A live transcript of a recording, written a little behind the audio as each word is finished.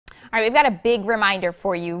All right, we've got a big reminder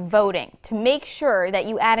for you voting to make sure that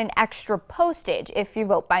you add an extra postage if you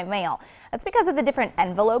vote by mail. That's because of the different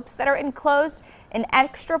envelopes that are enclosed. An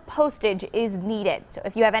extra postage is needed. So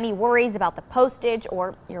if you have any worries about the postage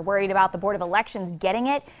or you're worried about the Board of Elections getting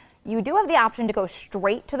it, you do have the option to go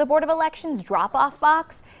straight to the Board of Elections drop-off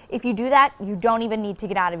box. If you do that, you don't even need to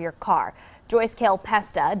get out of your car. Joyce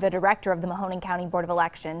Pesta, the director of the Mahoning County Board of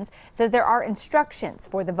Elections, says there are instructions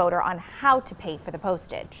for the voter on how to pay for the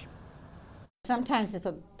postage. Sometimes if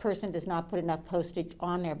a person does not put enough postage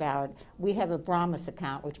on their ballot, we have a Brahmas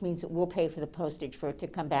account, which means that we'll pay for the postage for it to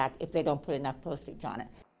come back if they don't put enough postage on it.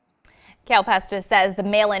 Pesta says the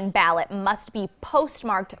mail-in ballot must be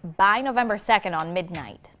postmarked by November 2nd on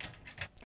midnight.